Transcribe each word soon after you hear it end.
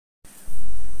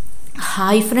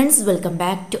Hi friends, welcome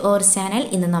back to our channel.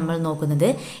 ഇന്ന് നമ്മൾ നോക്കുന്നത്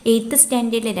 8th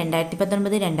സ്റ്റാൻഡേർഡിലെ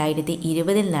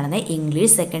 2019-2020 നടന്ന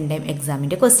ഇംഗ്ലീഷ് സെക്കൻഡ് ടൈം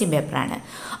എക്സാമിന്റെ ക്വസ്റ്റ്യൻ പേപ്പറാണ്.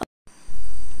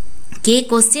 Okay,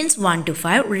 questions 1 to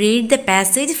 5. Read the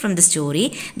passage from the story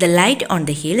The Light on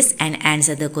the Hills and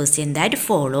answer the question that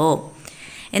follow.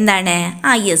 എന്താണ്?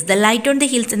 Yes, the light on the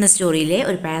hills എന്ന സ്റ്റോറിയിലെ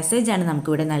ഒരു പാസേജാണ്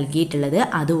നമുക്കിവിടെ നൽകിയിട്ടുള്ളത്.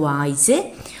 അത് വായിച്ച്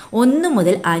 1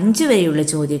 മുതൽ 5 വരെയുള്ള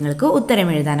ചോദ്യങ്ങൾക്ക്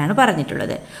ഉത്തരം എഴുതാനാണ്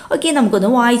പറഞ്ഞിട്ടുള്ളത്. ഓക്കെ,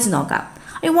 നമുക്കൊന്ന് വായിച്ച് നോക്കാം.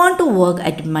 I want to work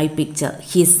at my picture,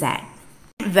 he sad.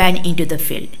 Went into the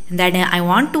field. എന്താണ്? I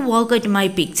want to work at my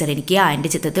picture. എനിക്ക് എൻ്റെ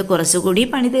ചിത്രത്തിൽ കുറച്ചുകൂടി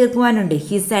പണി തീർക്കുവാനുണ്ട്.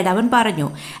 ഹി സാഡ്, അവൻ പറഞ്ഞു.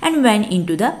 And when in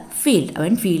to the field,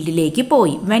 അവൻ ഫീൽഡിലേക്ക്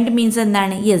പോയി. വെൻറ്റ് മീൻസ്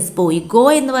എന്താണ്? യെസ്, പോയി. ഗോ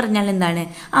എന്ന് പറഞ്ഞാൽ എന്താണ്?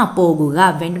 പോകുക.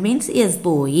 വെൻറ്റ് മീൻസ് യെസ്,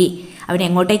 പോയി. അവൻ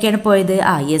എങ്ങോട്ടേക്കാണ് പോയത്?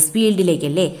 Yes,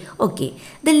 ഫീൽഡിലേക്കല്ലേ. Okay.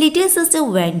 The little sister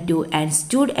went two and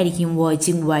stood at him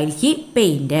watching while he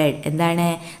painted. എന്താണ്?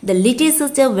 The little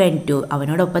sister went to,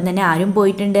 അവനോടൊപ്പം തന്നെ ആരും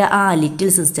പോയിട്ടുണ്ട്? Little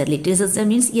sister. Little sister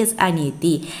means yes,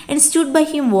 അനിയത്തി. And stood by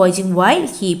him watching while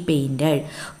he painted.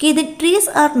 Okay. The trees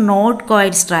are not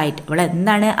quite straight. അവൾ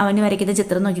എന്താണ് അവന് വരയ്ക്കുന്ന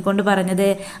ചിത്രം നോക്കിക്കൊണ്ട് പറഞ്ഞത്?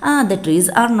 The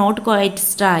trees are not quite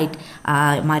straight.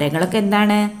 മരങ്ങളൊക്കെ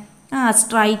എന്താണ്?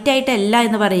 സ്ട്രൈറ്റ് ആയിട്ടല്ല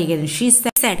എന്ന് പറയുകയാണ്. ഷീ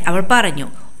സെഡ്, അവൾ പറഞ്ഞു.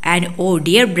 And oh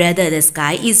dear brother, the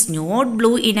sky is not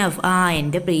blue enough.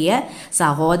 എൻ്റെ പ്രിയ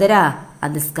സഹോദര,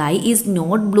 the sky is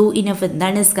not blue enough.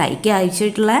 എന്താണ്? സ്കൈക്ക്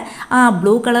ആവശ്യമായിട്ടുള്ള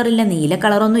ബ്ലൂ കളറില്ല, നീല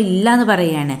കളറൊന്നും ഇല്ല എന്ന്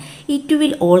പറയുകയാണ്. It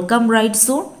will all come right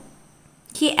soon,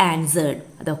 he answered.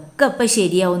 അതൊക്കെ ഇപ്പം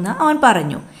ശരിയാവുന്ന അവൻ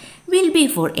പറഞ്ഞു. Will be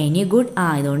for any good.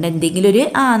 ഇതുകൊണ്ട് എന്തെങ്കിലും ഒരു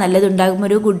നല്ലതുണ്ടാകുമോ?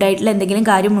 ഒരു ഗുഡായിട്ടുള്ള എന്തെങ്കിലും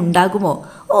കാര്യം ഉണ്ടാകുമോ?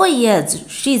 ഓ യെസ്,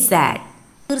 ഷീ സാഡ്.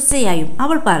 തീർച്ചയായും,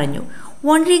 അവൾ പറഞ്ഞു.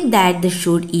 wondering that the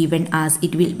should even as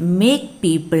it will make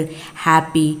people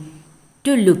happy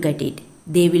to look at it,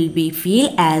 they will be feel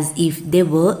as if they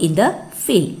were in the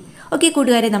field. Okay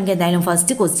കൂട്ടുകാരെ, നമുക്ക് എന്തായാലും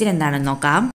ഫസ്റ്റ് ക്വസ്റ്റ്യൻ എന്താണെന്ന്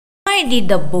നോക്കാം. why did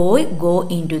the boy go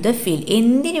into the field?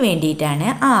 എന്തിനു വേണ്ടിയിട്ടാണ്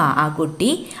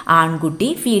ആൺകുട്ടി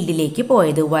ഫീൽഡിലേക്ക്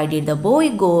പോയത്? why did the boy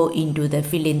go into the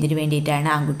field? എന്തിനു വേണ്ടിയിട്ടാണ്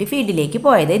ആൺകുട്ടി ഫീൽഡിലേക്ക്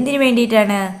പോയത്? എന്തിനു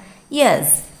വേണ്ടിയിട്ടാണ്?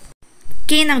 യെസ്.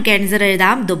 നമുക്ക് ആൻസർ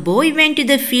എഴുതാം. The boy went to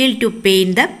the field to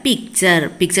paint the picture.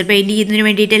 Picture paint ചെയ്യുന്നതിന്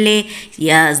വേണ്ടിയിട്ടല്ലേ?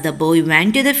 Yes, the boy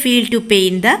went to the field to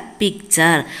paint the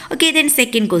picture. Okay, then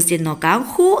second question നോക്കാം.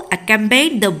 Who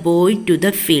അക്കംപൈൻഡ് the boy to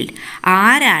the field?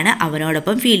 ആരാണ്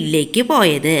അവനോടൊപ്പം ഫീൽഡിലേക്ക്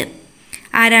പോയത്?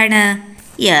 ആരാണ്?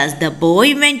 Yes, the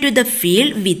boy went to the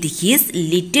field with his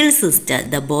little sister.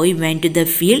 The boy went to the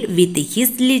field with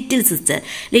his little sister.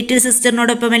 Little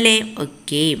സിസ്റ്ററിനോടൊപ്പം അല്ലേ?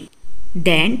 Okay.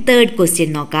 Then third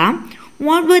question നോക്കാം.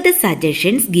 What were the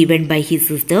suggestions given by his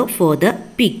sister for the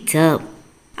picture?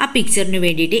 പിക്ചറിന്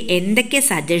വേണ്ടിയിട്ട് എന്തൊക്കെ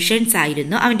suggestions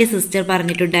ആയിരുന്നു അവൻ്റെ sister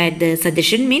പറഞ്ഞിട്ടുണ്ടായത്?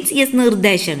 Suggestion means yes,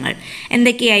 നിർദ്ദേശങ്ങൾ.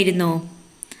 എന്തൊക്കെയായിരുന്നു?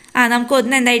 നമുക്ക്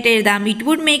ഒന്ന് എന്തായിട്ട് എഴുതാം? It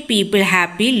would make people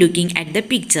happy looking at the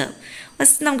picture.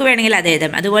 First നമുക്ക് വേണമെങ്കിൽ അത്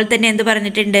എഴുതാം. അതുപോലെ തന്നെ എന്ത്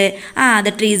പറഞ്ഞിട്ടുണ്ട്? The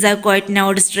trees are quite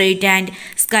not straight and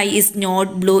sky is not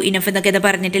blue enough എന്നൊക്കെ ഇത്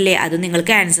പറഞ്ഞിട്ടില്ലേ? അത്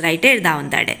നിങ്ങൾക്ക് ആൻസർ ആയിട്ട്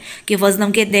എഴുതാവുന്നതാണ്. ഓക്കെ, ഫസ്റ്റ്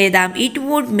നമുക്ക് എന്ത് എഴുതാം? It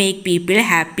would make people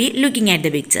happy looking at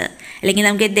the picture. അല്ലെങ്കിൽ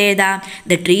നമുക്ക് എന്ത് എഴുതാം?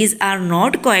 The trees are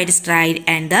not quite straight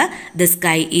and the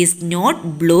sky is not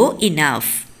blue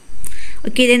enough.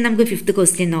 Okay, then നമുക്ക് ഫിഫ്ത്ത്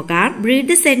ക്വസ്റ്റ്യൻ നോക്കാം. Read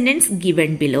the sentence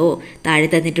given below. താഴെ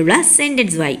തന്നിട്ടുള്ള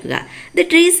sentence വായിക്കുക.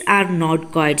 The trees are not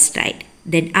quite straight.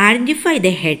 Then identify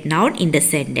the head noun in the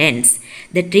sentence.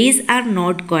 The trees are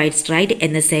not quite straight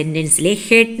എന്ന സെൻറ്റൻസിലെ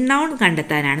head noun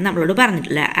കണ്ടെത്താനാണ് നമ്മളോട്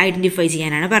പറഞ്ഞിട്ടുള്ളത്. Identify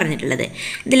ചെയ്യാനാണ് പറഞ്ഞിട്ടുള്ളത്.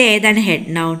 ഇതിൽ ഏതാണ്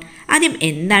ഹെഡ് നൗൺ? ആദ്യം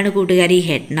എന്താണ് കൂട്ടുകാരി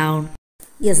head noun?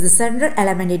 Yes, the central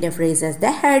element in the phrase as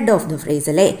the head of the phrase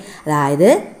അല്ലേ? അതായത്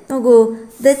നോക്കൂ,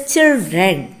 the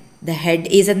children. The head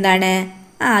is എന്താണ്?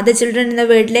 ദ ചിൽഡ്രൻ എന്ന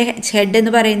വേർഡിലെ ഹെഡ്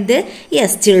എന്ന് പറയുന്നത്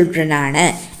യെസ്, ചിൽഡ്രൻ ആണ്.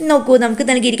 നോക്കൂ, നമുക്ക്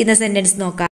നൽകിയിരിക്കുന്ന സെൻറ്റൻസ്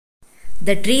നോക്കാം.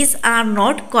 The trees are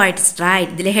not quite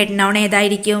straight. ഇതിൽ ഹെഡ് നൗൺ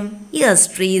ഏതായിരിക്കും? യെസ്,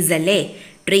 ട്രീസ് അല്ലേ?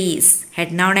 ട്രീസ്.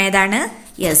 ഹെഡ് നൗൺ ഏതാണ്?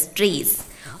 Yes, trees.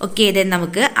 ഓക്കെ, ദെൻ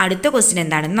നമുക്ക് അടുത്ത ക്വസ്റ്റ്യൻ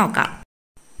എന്താണെന്ന് നോക്കാം.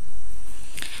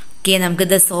 ഓക്കെ, നമുക്ക്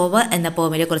ദ സോവർ എന്ന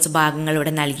പോമിലെ കുറച്ച് ഭാഗങ്ങൾ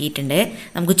ഇവിടെ നൽകിയിട്ടുണ്ട്.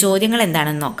 നമുക്ക് ചോദ്യങ്ങൾ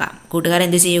എന്താണെന്ന് നോക്കാം. കൂട്ടുകാർ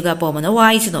എന്ത് ചെയ്യുക? പോമെന്ന്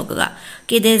വായിച്ചു നോക്കുക.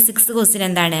 ഓക്കെ, ഇത് സിക്സ്ത് ക്വസ്റ്റ്യൻ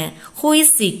എന്താണ്? Who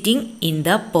is sitting in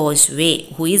the പോച്ച് way?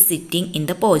 Who is sitting in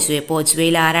the പോച്ച് വേ? പോച്ച്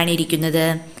വേയിൽ ആരാണ് ഇരിക്കുന്നത്?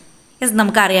 യെസ്,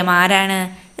 നമുക്കറിയാം ആരാണ്?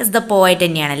 യെസ്, ദ പോയറ്റ്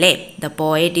തന്നെയാണല്ലേ? The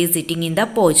poet is sitting in the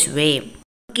പോച്ച് way.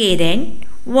 Okay, then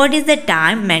what is the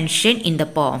time mention in the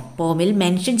poem? പോമിൽ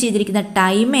mention ചെയ്തിരിക്കുന്ന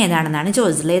time ഏതാണെന്നാണ്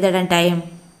ചോദിച്ചത്. ഏതാണ് time?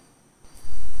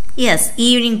 Yes,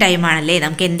 evening time ആണല്ലേ?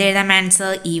 നമുക്ക് എന്ത് എഴുതാം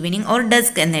ആൻസർ? ഈവനിങ് ഓർ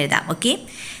ഡസ്ക് എന്ന് എഴുതാം. ഓക്കെ,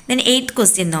 ദെൻ എയ്ത്ത്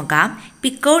ക്വസ്റ്റ്യൻ നോക്കാം.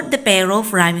 Pick out the pair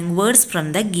of rhyming words from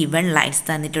the given lines.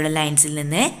 തന്നിട്ടുള്ള ലൈൻസിൽ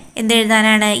നിന്ന്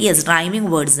എന്തെഴുതാനാണ്? Yes,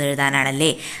 rhyming words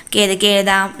എഴുതാനാണല്ലേ? ഓക്കെ, ഏതൊക്കെ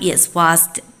എഴുതാം? യെസ്,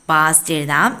 പാസ്റ്റ്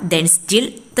എഴുതാം. ദെൻ സ്റ്റിൽ,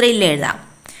 ത്രിൽ എഴുതാം.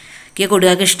 ഓക്കെ,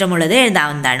 കൂട്ടുകാർക്ക് ഇഷ്ടമുള്ളത്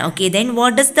എഴുതാവുന്നതാണ്. Okay, then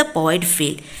what does the poet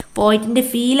feel? പോയിറ്റിൻ്റെ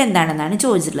feel എന്താണെന്നാണ്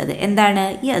ചോദിച്ചിട്ടുള്ളത്. എന്താണ്?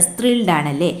 യെസ്, ത്രിൽഡ്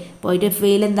ആണല്ലേ. പോയിറ്റ്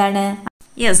ഫീൽ എന്താണ്?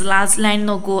 യെസ്, ലാസ്റ്റ് ലൈൻ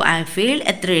നോക്കൂ. I feel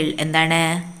A thrill. എന്താണ്?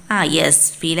 യെസ്,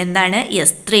 ഫീൽ എന്താണ്?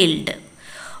 Yes, thrilled.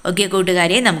 ഓക്കെ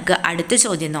കൂട്ടുകാരെ, നമുക്ക് അടുത്ത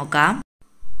ചോദ്യം നോക്കാം.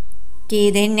 ഓക്കെ,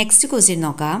 ദെൻ നെക്സ്റ്റ് ക്വസ്റ്റ്യൻ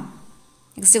നോക്കാം.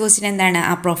 നെക്സ്റ്റ് ക്വസ്റ്റ്യൻ എന്താണ്?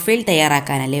 പ്രൊഫൈൽ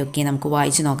തയ്യാറാക്കാനല്ലേ. ഓക്കെ, നമുക്ക്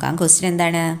വായിച്ചു നോക്കാം. ക്വസ്റ്റ്യൻ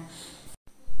എന്താണ്?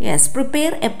 Yes,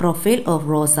 prepare a profile of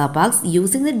Rosa Parks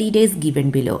using the details given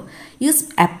below. Use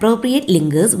appropriate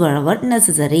linkers wherever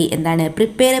necessary. എന്താണ്?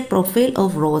 Prepare a profile of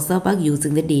Rosa Parks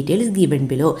using the details given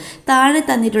below. താഴെ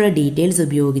തന്നിട്ടുള്ള details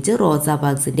ഉപയോഗിച്ച് റോസ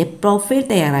പാർക്സിൻ്റെ profile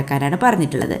തയ്യാറാക്കാനാണ്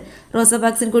പറഞ്ഞിട്ടുള്ളത്. റോസ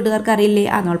പാർക്സിന് കൂട്ടുകാർക്ക് അറിയില്ലേ?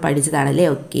 നമ്മൾ പഠിച്ചതാണല്ലേ.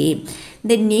 Okay,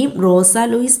 the name rose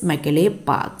Luis മക്കലെ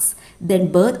parks. Then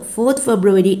birth 4th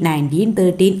February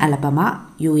 1913, Alabama,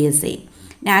 USA.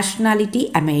 Nationality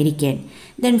American.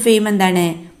 Then fame എന്താണ്?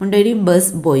 Munderi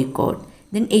bus boycott.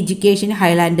 Then education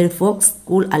Highlander folk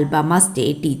school, Alabama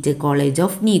state teacher college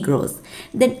of Negroes.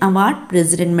 Then award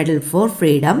president medal for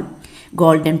freedom,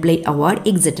 golden plate award,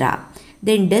 etcetera.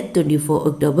 Then death 24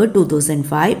 October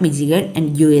 2005, മിച്ചിഗൺ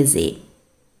and USA.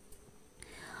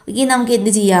 Okay, നമുക്ക്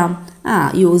എന്ത് ചെയ്യാം?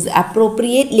 Use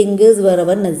appropriate linkers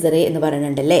wherever necessary എന്ന്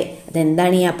പറയുന്നുണ്ടല്ലേ.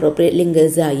 അതെന്താണ് ഈ appropriate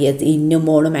linkers? Yes, ഇന്നും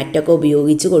മോണും മറ്റൊക്കെ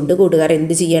ഉപയോഗിച്ച് കൊണ്ട് കൂട്ടുകാർ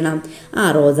എന്ത് ചെയ്യണം?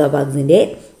 റോസ പാർക്സിൻ്റെ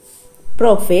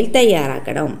പ്രൊഫൈൽ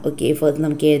തയ്യാറാക്കണം. ഓക്കെ, ഫസ്റ്റ്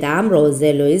നമുക്ക് എഴുതാം.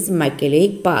 റോസ Luis മക്കലെ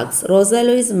parks. Rose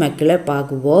Luis മക്കലെ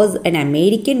park was an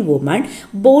American woman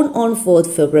born on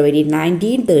 4th February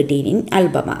 1913 in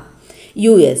Alabama,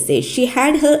 USA. She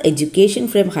had her education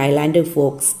from Highlander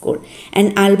Folk School and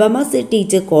Alabama State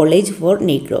Teacher College for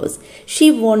Negroes. She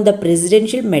won the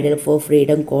Presidential Medal for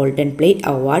Freedom, Golden Plate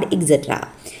Award, etc.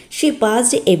 She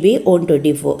passed away on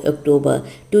 24 October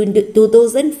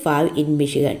 2005 in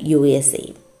Michigan, USA.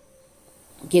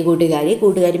 Okay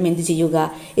കൂട്ടുകാരും എന്ത് ചെയ്യുക?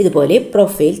 ഇതുപോലെ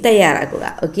profile തയ്യാറാക്കുക.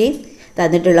 Okay,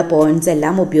 തന്നിട്ടുള്ള points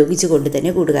എല്ലാം ഉപയോഗിച്ചുകൊണ്ട്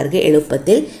തന്നെ കൂട്ടുകാർക്ക്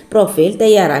എളുപ്പത്തിൽ പ്രൊഫൈൽ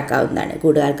തയ്യാറാക്കാവുന്നതാണ്.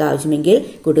 കൂട്ടുകാർക്ക് ആവശ്യമെങ്കിൽ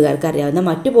കൂട്ടുകാർക്ക് അറിയാവുന്ന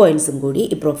മറ്റു പോയിന്റ്സും കൂടി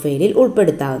ഈ പ്രൊഫൈലിൽ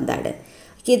ഉൾപ്പെടുത്താവുന്നതാണ്.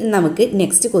 ഓക്കെ, ഇത് നമുക്ക്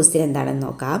നെക്സ്റ്റ് ക്വസ്റ്റ്യൻ എന്താണെന്ന്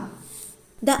നോക്കാം.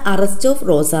 The arrest of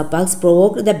rose parks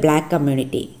provoked the black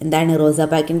community. എന്താണ്? റോസ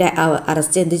പാർക്കിൻ്റെ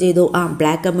അറസ്റ്റ് എന്ത് ചെയ്തു?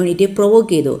 ബ്ലാക്ക് കമ്മ്യൂണിറ്റിയെ പ്രൊവോക്ക്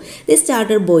ചെയ്തു. The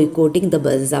started ബോയ്ക്കോട്ടിങ് the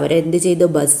buses. അവരെന്ത് ചെയ്തു?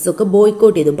 ബസ്സൊക്കെ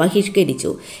ബോയ്ക്കോട്ട് ചെയ്തു,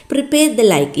 ബഹിഷ്കരിച്ചു. Prepare the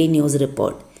likely news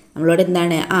report. നമ്മളോട്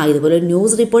എന്താണ്? ഇതുപോലെ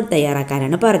ന്യൂസ് റിപ്പോർട്ട്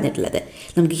തയ്യാറാക്കാനാണ് പറഞ്ഞിട്ടുള്ളത്.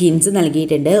 നമുക്ക് ഹിൻസ്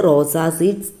നൽകിയിട്ടുണ്ട്. റോസ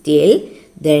seats സ്റ്റേൽ,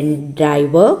 then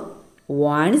driver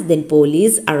warns, then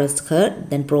police arrest her,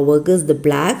 then provokes the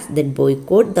blacks, then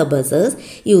boycott the buses,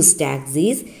 use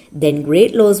taxis, then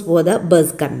great loss for the bus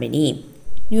company.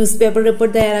 News paper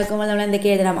report തയ്യാറാക്കുമ്പോൾ നമ്മൾ എന്തൊക്കെ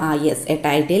എഴുതണം? Yes, A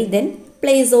title, then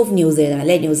place of news എഴുതണം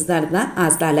അല്ലേ. News നടന്ന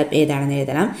സ്ഥലം ഏതാണെന്ന്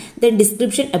എഴുതണം. ദെൻ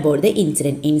ഡിസ്ക്രിപ്ഷൻ അബൌട്ട് ദ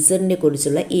ഇൻസിഡൻറ്റിനെ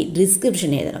കുറിച്ചുള്ള ഈ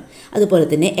ഡിസ്ക്രിപ്ഷൻ എഴുതണം. അതുപോലെ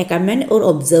തന്നെ A comment or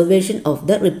observation of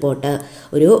the reporter.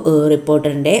 ഒരു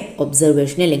റിപ്പോർട്ടറിൻ്റെ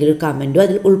ഒബ്സർവേഷൻ അല്ലെങ്കിൽ ഒരു കമൻറ്റോ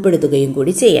അതിൽ ഉൾപ്പെടുത്തുകയും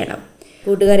കൂടി ചെയ്യണം.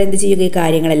 കൂട്ടുകാരെന്ത് ചെയ്യുക? ഈ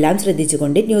കാര്യങ്ങളെല്ലാം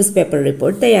ശ്രദ്ധിച്ചുകൊണ്ട് ന്യൂസ് പേപ്പർ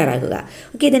റിപ്പോർട്ട് തയ്യാറാക്കുക.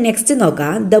 ഓക്കെ, ഇത് നെക്സ്റ്റ്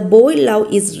നോക്കാം. The boy love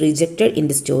is rejected in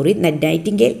the story the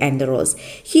Nightingale and the rose.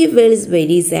 He feels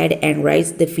very sad and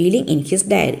rights the feeling in his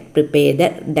diary. Prepare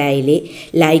the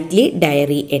likely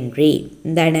diary entry.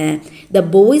 എന്താണ്? The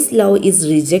boys love is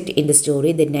reject in the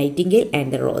story the Nightingale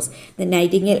and the rose. The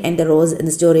Nightingale and the rose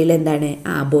എന്ന സ്റ്റോറിയിൽ എന്താണ്?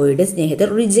 ബോയുടെ സ്നേഹത്തെ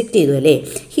reject ചെയ്തു അല്ലേ.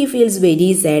 He feels very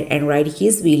sad and right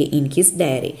his feeling in his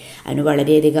diary. അവന്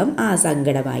വളരെയധികം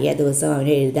സങ്കടമായി. ആ ദിവസം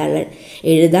അവന്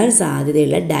എഴുതാൻ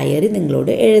സാധ്യതയുള്ള ഡയറി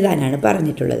നിങ്ങളോട് എഴുതാനാണ്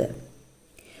പറഞ്ഞിട്ടുള്ളത്.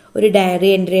 ഒരു ഡയറി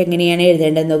എൻട്രി എങ്ങനെയാണ്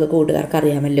എഴുതേണ്ടതെന്നൊക്കെ കൂട്ടുകാർക്ക്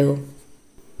അറിയാമല്ലോ.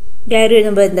 ഡയറി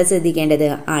എഴുതുമ്പോൾ എന്താ ശ്രദ്ധിക്കേണ്ടത്?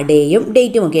 ഡേയും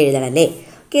ഡേറ്റും ഒക്കെ എഴുതണം അല്ലേ.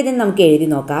 ഓക്കെ, ഇത് നമുക്ക് എഴുതി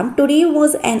നോക്കാം. Today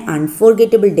was an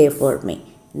അൺഫോർഗെറ്റബിൾ day for me.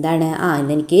 എന്താണ്?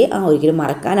 ഇന്നെനിക്ക് ഒരിക്കലും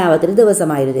മറക്കാനാവാത്തൊരു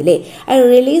ദിവസമായിരുന്നു അല്ലേ. I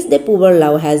realise the poor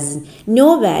love has no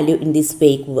value in this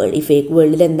fake world. ഈ ഫേക്ക്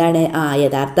വേൾഡിൽ എന്താണ്?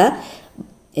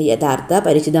 യഥാർത്ഥ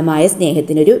പരിശുദ്ധമായ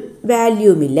സ്നേഹത്തിനൊരു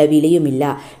വാല്യൂമില്ല, വിലയുമില്ല.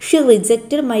 Xi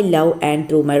rejected my love and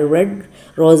through my red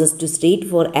roses to street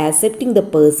four accepting the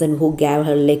person who Gaon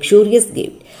Har luxurious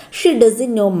gift. She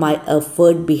doesn't know my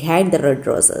effort behind the red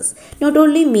roses. Not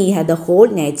only me had the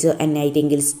whole nature and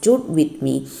nightingale stood with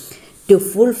me to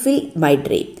fulfill my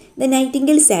dream. The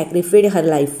nightingale sacrificed her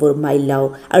life for my love.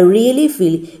 I really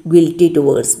feel guilty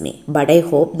towards me, but I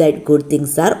hope that good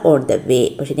things are on the way.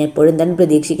 പക്ഷെ ഞാൻ എപ്പോഴും എന്താണ്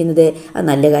പ്രതീക്ഷിക്കുന്നത്?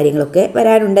 നല്ല കാര്യങ്ങളൊക്കെ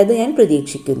വരാനുണ്ടെന്ന് ഞാൻ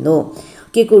പ്രതീക്ഷിക്കുന്നു.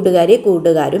 Okay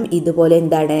കൂട്ടുകാരും ഇതുപോലെ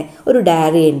എന്താണ് ഒരു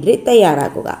ഡയറി എൻട്രി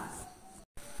തയ്യാറാക്കുക.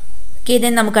 ഓക്കെ,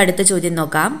 then നമുക്ക് അടുത്ത ചോദ്യം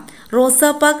നോക്കാം. റോസ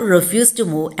park refused to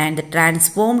move and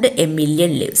transformed a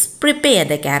million lives. Prepare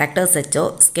the character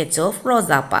sketch of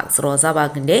Rosa Parks. റോസ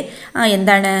പാർക്കിൻ്റെ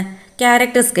എന്താണ്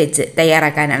ക്യാരക്ടർ സ്കെച്ച്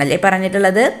തയ്യാറാക്കാനാണല്ലേ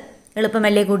പറഞ്ഞിട്ടുള്ളത്.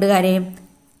 എളുപ്പമല്ലേ കൂട്ടുകാരെ?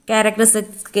 ക്യാരക്ടർ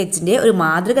സ്കെച്ചിൻ്റെ ഒരു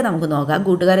മാതൃക നമുക്ക് നോക്കാം.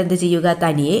 കൂട്ടുകാർ എന്ത് ചെയ്യുക,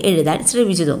 തനിയെ എഴുതാൻ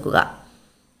ശ്രമിച്ചു നോക്കുക.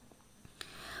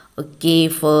 Okay,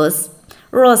 first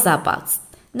Rosa Parks.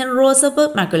 Then Rosa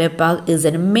Parks Macaulay Park is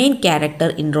a main character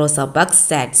in Rosa Parks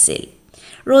sad still.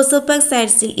 Rosa Parks sad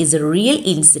still is a real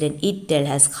incident. It tells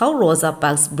us how Rosa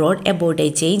Parks brought about a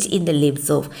change in the lives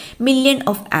of millions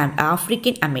of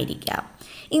African America.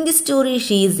 In this story,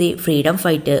 she is a freedom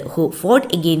fighter who fought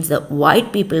against the white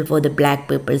people for the black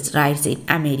people's rights in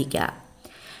America.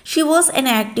 She was an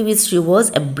activist. She was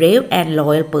a brave and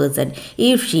loyal person.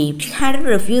 If she hadn't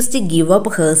refused to give up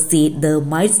her seat, there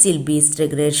might still be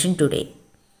segregation today.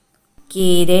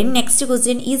 Okay, then next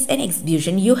question is an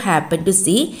exhibition. You happen to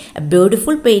see a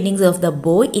beautiful paintings of the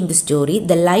boy in the story,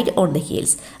 The Light on the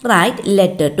Hills. Write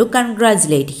letter to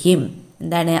congratulate him.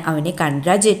 എന്താണ്, അവനെ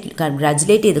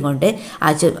congratulate ചെയ്തുകൊണ്ട്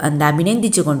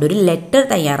അഭിനന്ദിച്ചുകൊണ്ട് ഒരു letter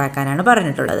തയ്യാറാക്കാനാണ്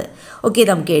പറഞ്ഞിട്ടുള്ളത്. Okay,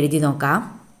 നമുക്ക് എഴുതി നോക്കാം.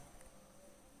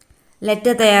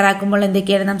 Letter തയ്യാറാക്കുമ്പോൾ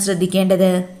എന്തൊക്കെയാണ് നാം ശ്രദ്ധിക്കേണ്ടത്?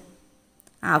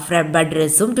 ഫ്രം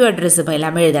അഡ്രസ്സും ടു അഡ്രസ്സും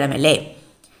എല്ലാം എഴുതണമല്ലേ.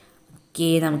 ഓക്കെ,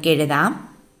 നമുക്ക് എഴുതാം.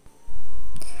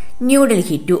 New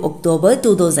Delhi to October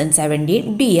 2017.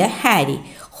 Dear Harry,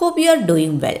 hope you are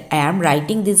doing well. I am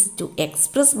writing this to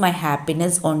express my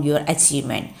happiness on your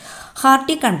achievement.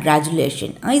 Hearty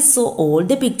congratulations. I saw all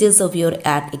the pictures of your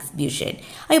art exhibition.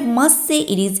 I must say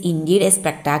it is indeed a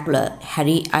spectacular.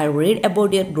 Harry, I read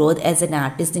about your growth as an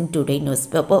artist in today's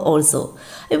newspaper also.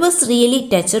 I was really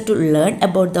touched to learn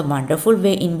about the wonderful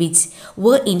way in which you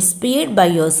were inspired by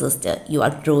your sister. You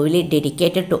are truly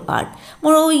dedicated to art.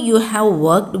 Moreover, you have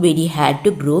worked very hard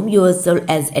to groom yourself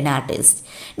as an artist.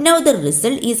 Now the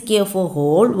result is here for the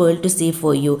whole world to see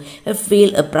for you. I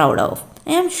feel proud of.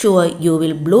 I am sure you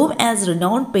will bloom as a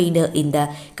renowned painter in the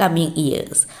coming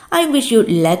years. I wish you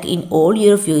luck in all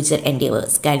your future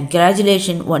endeavors.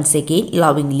 Congratulations once again,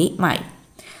 lovingly mine.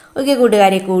 Okay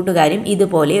കൂട്ടുകാരും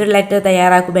ഇതുപോലെ ഒരു letter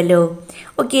തയ്യാറാക്കുമല്ലോ.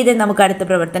 Okay, ഇത് നമുക്ക് അടുത്ത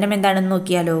പ്രവർത്തനം എന്താണെന്ന്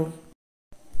നോക്കിയാലോ.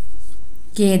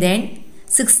 Okay, then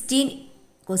 16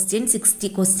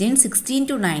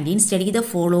 to 19. Study the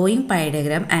following pie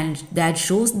diagram and that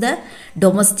shows the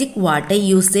domestic water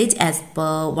usage as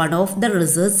per one of the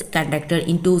research conducted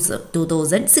in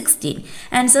 2016.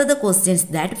 Answer the questions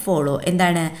that follow.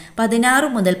 എന്താണ്, 16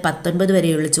 മുതൽ 19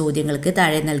 വരെയുള്ള ചോദ്യങ്ങൾക്ക്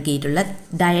താഴെ നൽകിയിട്ടുള്ള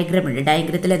ഡയഗ്രാം ഉണ്ട്.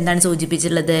 ഡയഗ്രത്തിൽ എന്താണ്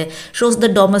സൂചിപ്പിച്ചിട്ടുള്ളത്? Shows the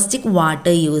domestic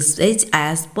water usage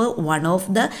as per one of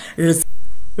the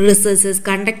researches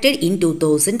conducted in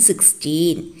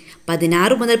 2016.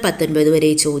 16 മുതൽ 19 വരെ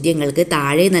ചോദ്യങ്ങൾക്ക്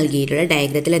താഴെ നൽകിയിട്ടുള്ള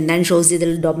ഡയഗ്രത്തിൽ എന്താണ് ഷോസ്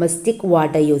ചെയ്തിട്ടുള്ളത്? ഡൊമസ്റ്റിക്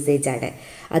വാട്ടർ യൂസേജ് ആണ്.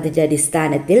 അതിൻ്റെ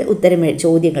അടിസ്ഥാനത്തിൽ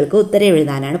ചോദ്യങ്ങൾക്ക് ഉത്തരം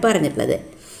എഴുതാനാണ് പറഞ്ഞിട്ടുള്ളത്.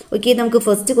 ഓക്കെ, നമുക്ക്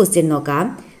ഫസ്റ്റ് ക്വസ്റ്റ്യൻ നോക്കാം.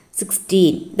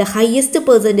 16. The highest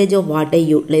percentage of water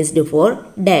utilized for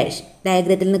dash.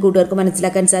 ഡയഗ്രത്തിൽ നിന്ന് കൂട്ടുകാർക്ക്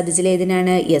മനസ്സിലാക്കാൻ സാധിച്ചില്ല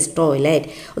ഏതിനാണ്? Yes, toilet.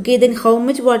 Okay, then how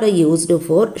much water used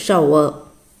for shower?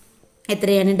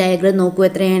 എത്രയാണ്? ഡയഗ്രാം നോക്കൂ,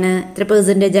 എത്രയാണ്, എത്ര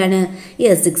പെർസെൻറ്റേജ് ആണ്?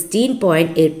 Yes,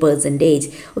 16.8%.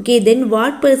 Okay, then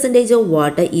what percentage of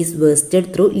water is wasted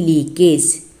through leakage?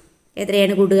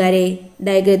 എത്രയാണ് കൂട്ടുകാരെ?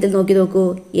 ഡയഗ്രത്തിൽ നോക്കൂ.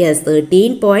 Yes,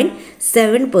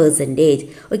 13.7%.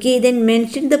 Okay, then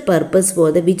mention the purpose for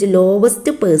the which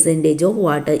lowest percentage of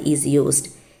water is used?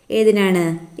 ഏതിനാണ്?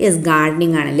 Yes,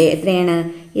 gardening ആണല്ലേ. എത്രയാണ്?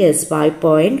 Yes,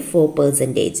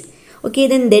 5.4%. Okay,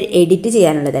 then edit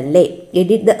ചെയ്യാനുള്ളതല്ലേ.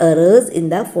 Edit the errors in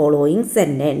the following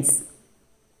sentence.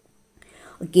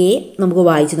 Okay, നമുക്ക്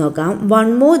വായിച്ചു നോക്കാം. One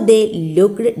more they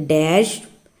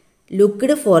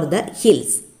looked for the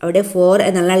hills. അവിടെ four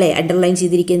എന്നുള്ളല്ലേ underline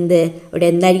ചെയ്തിരിക്കുന്നത്. അവിടെ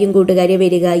എന്തായിരിക്കും കൂട്ടുകാരെ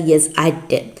വരിക? Yes,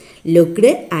 at.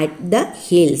 Looked at the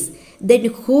hills. Then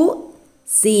who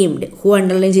seemed. Who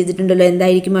underline ചെയ്തിട്ടുണ്ടല്ലോ,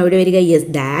 എന്തായിരിക്കും അവിടെ വരിക? Yes,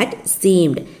 that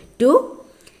seemed to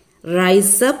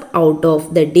rise up out of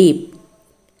the deep.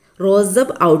 Rose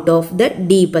up out of the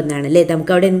deep എന്നാണ് അല്ലേ.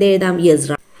 നമുക്ക് അവിടെ എന്ത് എഴുതാം? യെസ്,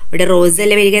 ഇവിടെ റോസ്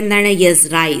അല്ലേ വരിക, എന്താണ്? Yes,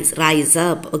 rise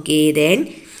up. Okay, then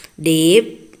deep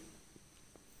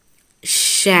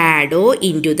shadow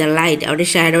in to the light. അവിടെ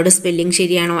ഷാഡോയുടെ സ്പെല്ലിംഗ്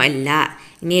ശരിയാണോ? അല്ല.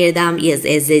 ഇനി എഴുതാം. Yes,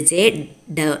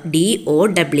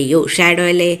 SHADOW. ഷാഡോ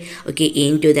അല്ലേ. Okay,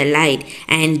 in to the light.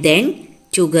 And then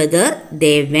together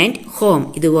they went home.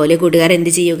 ഇതുപോലെ കൂട്ടുകാർ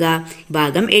എന്ത് ചെയ്യുക?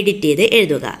 ഭാഗം എഡിറ്റ് ചെയ്ത്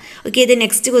എഴുതുക. ഓക്കെ, ഇത്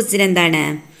നെക്സ്റ്റ് ക്വസ്റ്റ്യൻ എന്താണ്?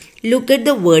 Look at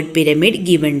the word pyramid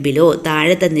given below.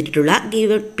 താഴെ തന്നിട്ടുള്ള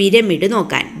പിരമിഡ്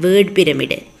നോക്കാൻ, വേർഡ്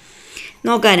പിരമിഡ്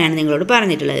നോക്കാനാണ് നിങ്ങളോട്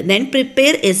പറഞ്ഞിട്ടുള്ളത്. Then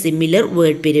prepare A similar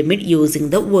word pyramid using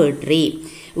the word tree.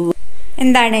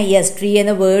 എന്താണ്? യെസ്, ട്രീ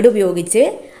എന്ന വേർഡ് ഉപയോഗിച്ച്,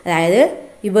 അതായത്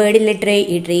ഈ വേർഡിലെ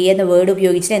ഈ ട്രീ എന്ന വേർഡ്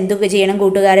ഉപയോഗിച്ചിട്ട് എന്തൊക്കെ ചെയ്യണം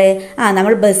കൂട്ടുകാർ?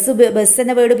 നമ്മൾ ബസ്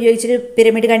എന്ന വേർഡ് ഉപയോഗിച്ചിട്ട്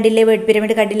പിരമിഡ് കണ്ടില്ലേ, വേർഡ്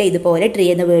പിരമിഡ് കണ്ടില്ലേ? ഇതുപോലെ ട്രീ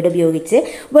എന്ന വേർഡ് ഉപയോഗിച്ച്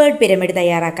വേർഡ് പിരമിഡ്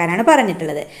തയ്യാറാക്കാനാണ്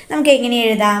പറഞ്ഞിട്ടുള്ളത്. നമുക്ക് എങ്ങനെ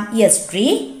എഴുതാം? Yes, tree,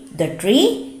 the tree,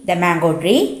 the mango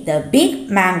tree, the big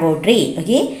mango tree.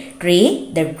 Okay, tree,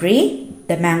 the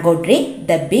the mango tree,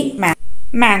 the big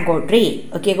mango tree.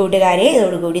 Okay കൂട്ടുകാരെ,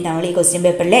 ഇതോടുകൂടി നമ്മൾ ഈ ക്വസ്റ്റ്യൻ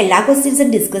പേപ്പറിലെ എല്ലാ ക്വസ്റ്റ്യൻസും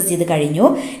ഡിസ്കസ് ചെയ്ത് കഴിഞ്ഞു.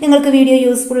 നിങ്ങൾക്ക് വീഡിയോ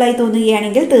യൂസ്ഫുൾ ആയി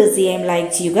തോന്നുകയാണെങ്കിൽ തീർച്ചയായും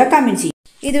ലൈക്ക് ചെയ്യുക, കമന്റ് ചെയ്യുക.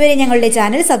 ഇതുവരെ ഞങ്ങളുടെ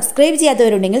ചാനൽ സബ്സ്ക്രൈബ്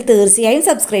ചെയ്യാത്തവരുണ്ടെങ്കിൽ തീർച്ചയായും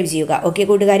സബ്സ്ക്രൈബ് ചെയ്യുക. ഓക്കെ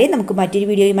കൂട്ടുകാരെ, നമുക്ക് മറ്റൊരു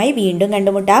വീഡിയോയുമായി വീണ്ടും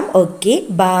കണ്ടുമുട്ടാം. Okay,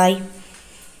 by.